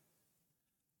presence.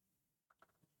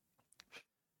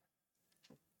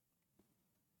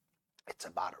 It's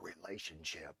about a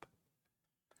relationship.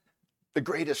 The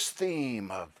greatest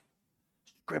theme of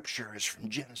Scripture is from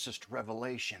Genesis to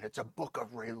Revelation. It's a book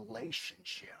of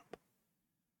relationship.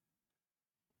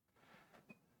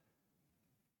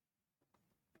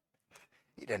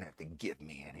 He doesn't have to give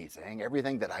me anything.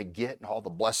 Everything that I get and all the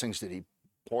blessings that he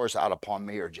pours out upon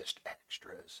me are just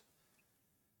extras.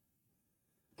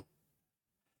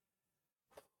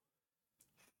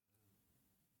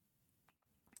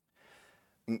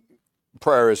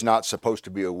 Prayer is not supposed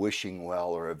to be a wishing well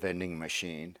or a vending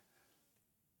machine.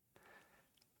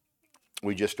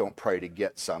 We just don't pray to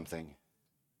get something.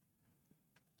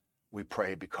 We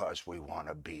pray because we want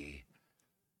to be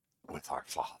with our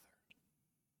Father.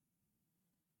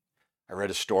 I read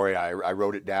a story, I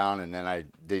wrote it down and then I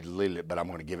deleted it, but I'm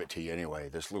going to give it to you anyway.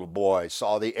 This little boy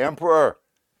saw the emperor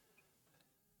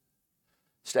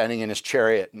standing in his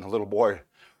chariot, and the little boy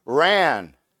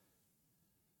ran.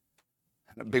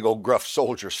 And a big old gruff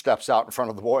soldier steps out in front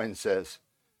of the boy and says,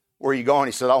 "Where are you going?"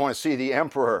 He said, "I want to see the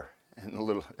emperor."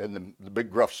 And the big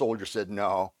gruff soldier said,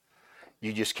 "No,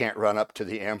 you just can't run up to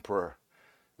the emperor."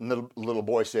 And the little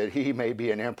boy said, "He may be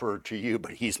an emperor to you,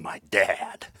 but he's my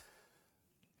dad."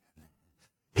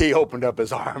 He opened up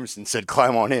his arms and said,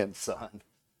 "Climb on in, son.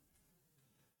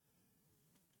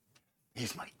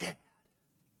 He's my dad."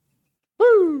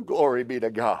 Woo! Glory be to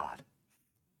God.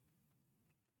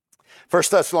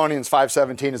 1 Thessalonians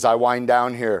 5:17 as I wind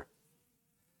down here.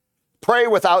 Pray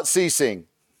without ceasing.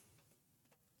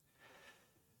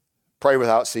 Pray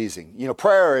without ceasing.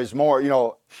 Prayer is more,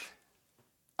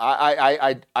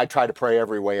 I try to pray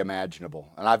every way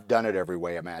imaginable, and I've done it every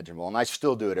way imaginable, and I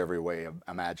still do it every way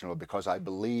imaginable because I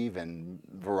believe in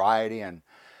variety, and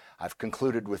I've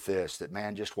concluded with this, that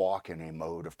man, just walk in a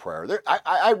mode of prayer.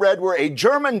 I read where a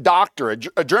German doctor,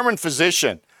 a German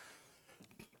physician,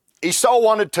 he so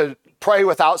wanted to pray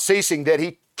without ceasing that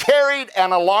he carried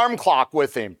an alarm clock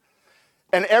with him,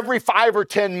 and every 5 or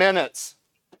 10 minutes,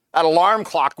 that alarm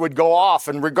clock would go off,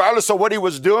 and regardless of what he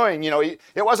was doing, it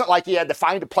wasn't like he had to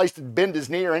find a place to bend his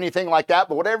knee or anything like that,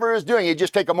 but whatever he was doing, he'd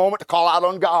just take a moment to call out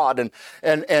on God,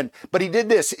 but he did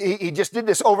this, he just did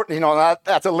this over,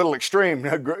 that's a little extreme,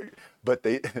 but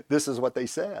this is what they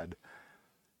said.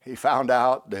 He found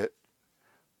out that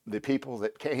the people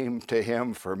that came to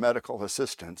him for medical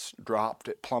assistance dropped,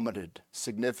 it plummeted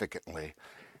significantly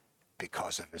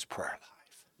because of his prayer life.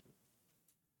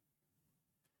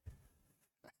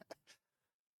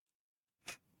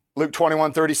 Luke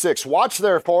 21:36, watch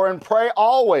therefore and pray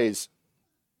always.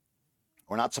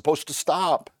 We're not supposed to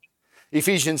stop.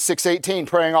 Ephesians 6:18,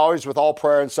 praying always with all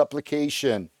prayer and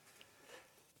supplication.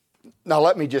 Now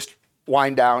let me just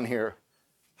wind down here.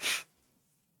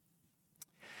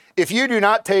 If you do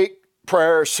not take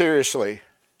prayer seriously,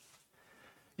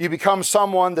 you become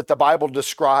someone that the Bible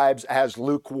describes as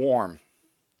lukewarm.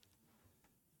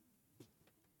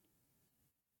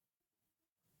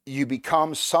 You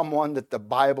become someone that the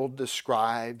Bible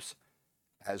describes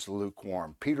as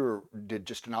lukewarm. Peter did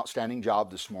just an outstanding job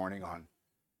this morning on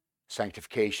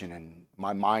sanctification, and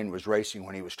my mind was racing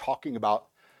when he was talking about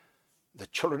the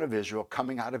children of Israel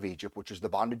coming out of Egypt, which is the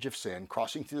bondage of sin,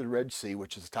 crossing through the Red Sea,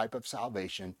 which is a type of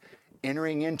salvation,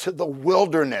 entering into the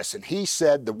wilderness. And he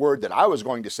said the word that I was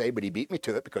going to say, but he beat me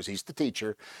to it because he's the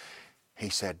teacher. He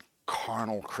said,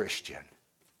 carnal Christian.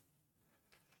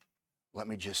 Let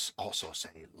me just also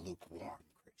say lukewarm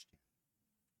Christian.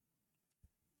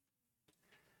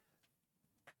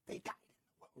 They died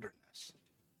in the wilderness.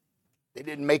 They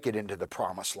didn't make it into the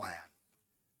promised land.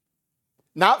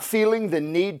 Not feeling the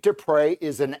need to pray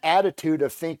is an attitude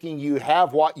of thinking you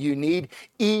have what you need,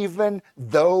 even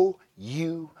though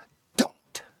you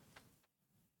don't.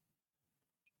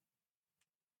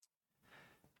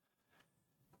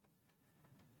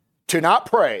 To not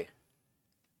pray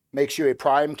makes you a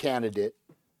prime candidate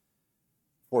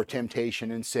for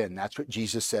temptation and sin. That's what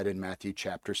Jesus said in Matthew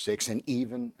chapter 6. And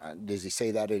even, does he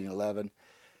say that in 11?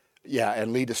 Yeah,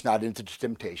 and lead us not into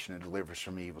temptation and deliver us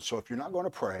from evil. So if you're not going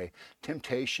to pray,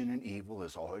 temptation and evil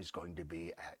is always going to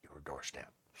be at your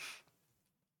doorstep.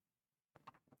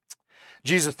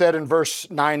 Jesus said in verse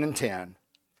 9 and 10,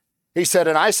 he said,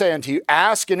 and I say unto you,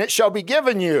 ask and it shall be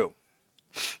given you.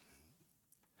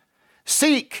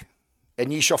 Seek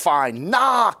and ye shall find.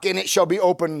 Knock and it shall be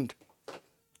opened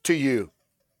to you.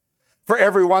 For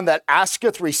everyone that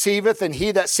asketh receiveth, and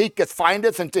he that seeketh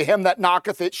findeth, and to him that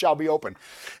knocketh it shall be opened.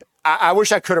 I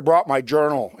wish I could have brought my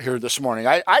journal here this morning.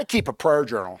 I keep a prayer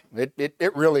journal.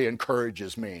 It really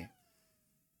encourages me.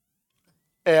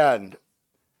 And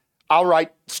I'll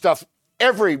write stuff,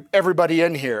 everybody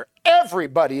in here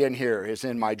is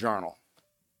in my journal.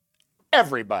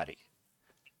 Everybody.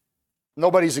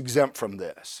 Nobody's exempt from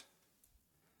this.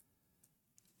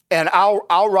 And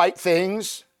I'll write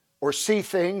things or see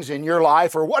things in your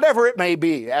life or whatever it may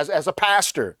be as a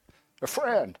pastor, a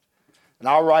friend. And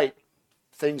I'll write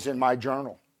things in my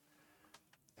journal.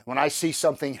 And when I see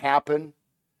something happen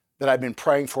that I've been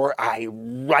praying for, I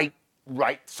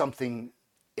write something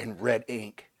in red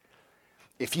ink.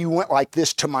 If you went like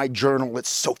this to my journal, it's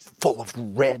so full of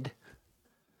red.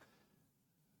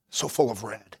 So full of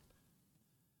red.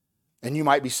 And you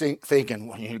might be thinking,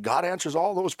 well, God answers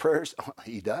all those prayers.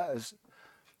 He does,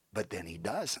 but then he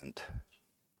doesn't.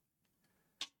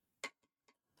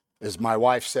 As my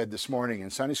wife said this morning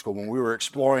in Sunday school, when we were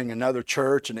exploring another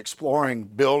church and exploring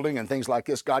building and things like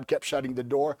this, God kept shutting the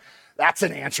door. That's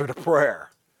an answer to prayer.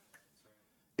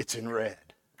 It's in red.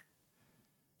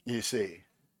 You see.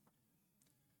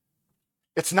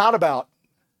 It's not about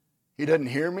he doesn't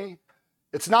hear me.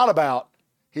 It's not about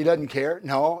he doesn't care.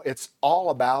 No, it's all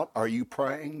about, are you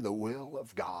praying the will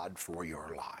of God for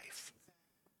your life?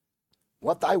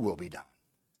 Let thy will be done,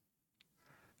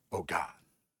 oh God.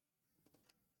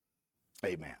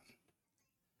 Amen.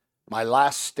 My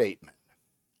last statement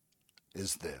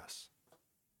is this.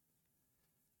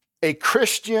 A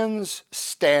Christian's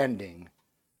standing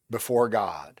before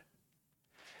God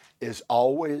is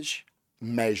always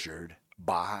measured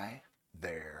by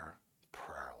their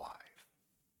prayer life.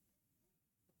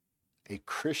 A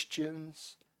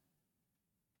Christian's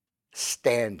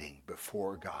standing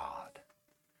before God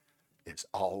is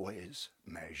always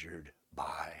measured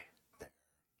by their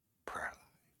prayer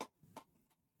life.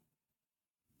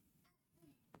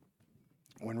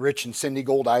 When Rich and Cindy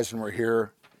Goldeisen were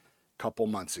here a couple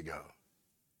months ago,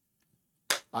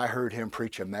 I heard him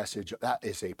preach a message. That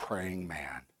is a praying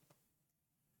man.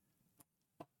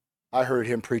 I heard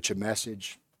him preach a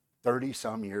message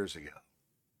 30-some years ago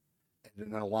at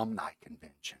an alumni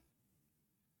convention.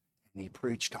 And he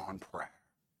preached on prayer.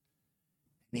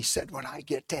 And he said, when I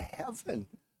get to heaven,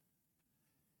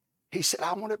 he said,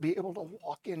 I want to be able to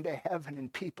walk into heaven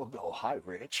and people go, hi,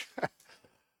 Rich.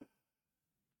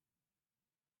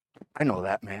 I know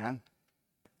that man.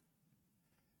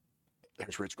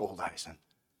 There's Rich Goldeisen.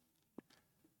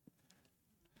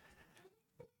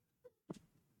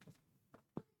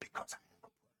 Because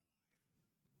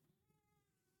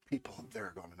people up there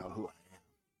are going to know who I am.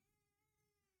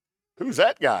 Who's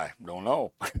that guy? Don't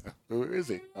know. Who is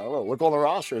he? I don't know. Look on the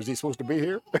roster. Is he supposed to be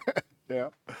here? Yeah.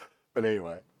 But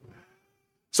anyway.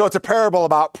 So it's a parable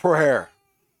about prayer.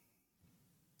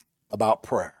 About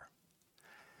prayer.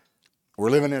 We're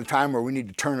living in a time where we need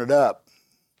to turn it up.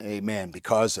 Amen.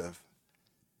 Because of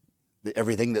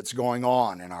everything that's going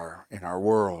on in our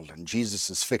world. And Jesus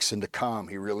is fixing to come.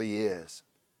 He really is.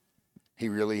 He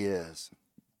really is.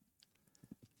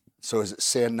 So is it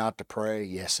sin not to pray?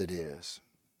 Yes, it is.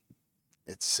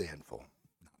 It's sinful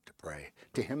not to pray.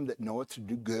 To him that knoweth to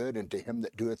do good, and to him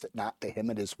that doeth it not, to him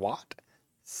it is what?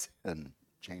 Sin.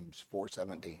 James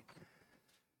 4:17.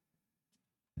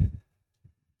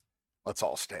 Let's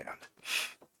all stand.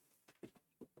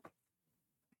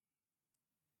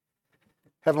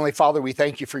 Heavenly Father, we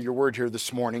thank you for your word here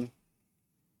this morning.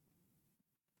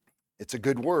 It's a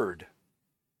good word.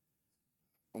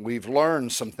 We've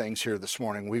learned some things here this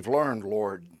morning. We've learned,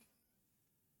 Lord,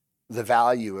 the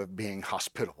value of being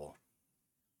hospitable.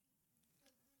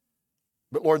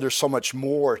 But Lord, there's so much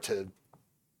more to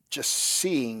just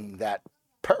seeing that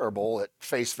parable at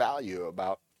face value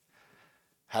about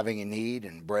having a need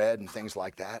and bread and things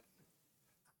like that.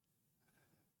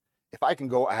 If I can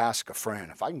go ask a friend,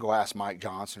 if I can go ask Mike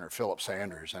Johnson or Philip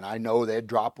Sanders, and I know they'd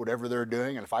drop whatever they're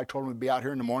doing, and if I told them to be out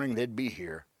here in the morning, they'd be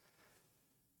here.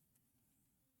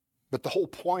 But the whole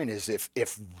point is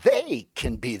if they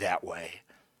can be that way,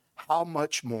 how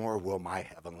much more will my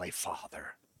Heavenly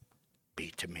Father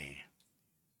be to me?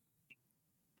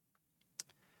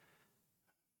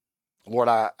 Lord,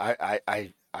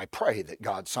 I pray that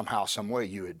God somehow, some way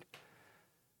you would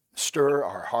stir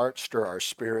our hearts, stir our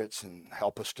spirits, and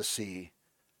help us to see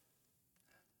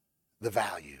the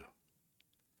value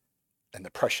and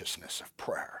the preciousness of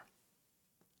prayer.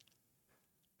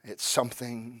 It's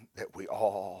something that we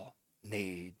all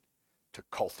need to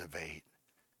cultivate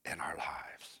in our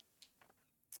lives.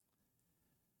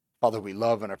 Father, we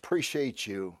love and appreciate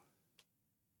you.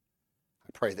 I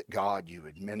pray that God, you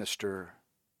would minister,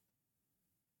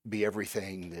 be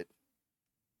everything that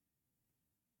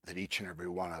each and every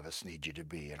one of us need you to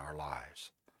be in our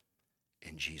lives.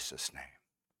 In Jesus' name.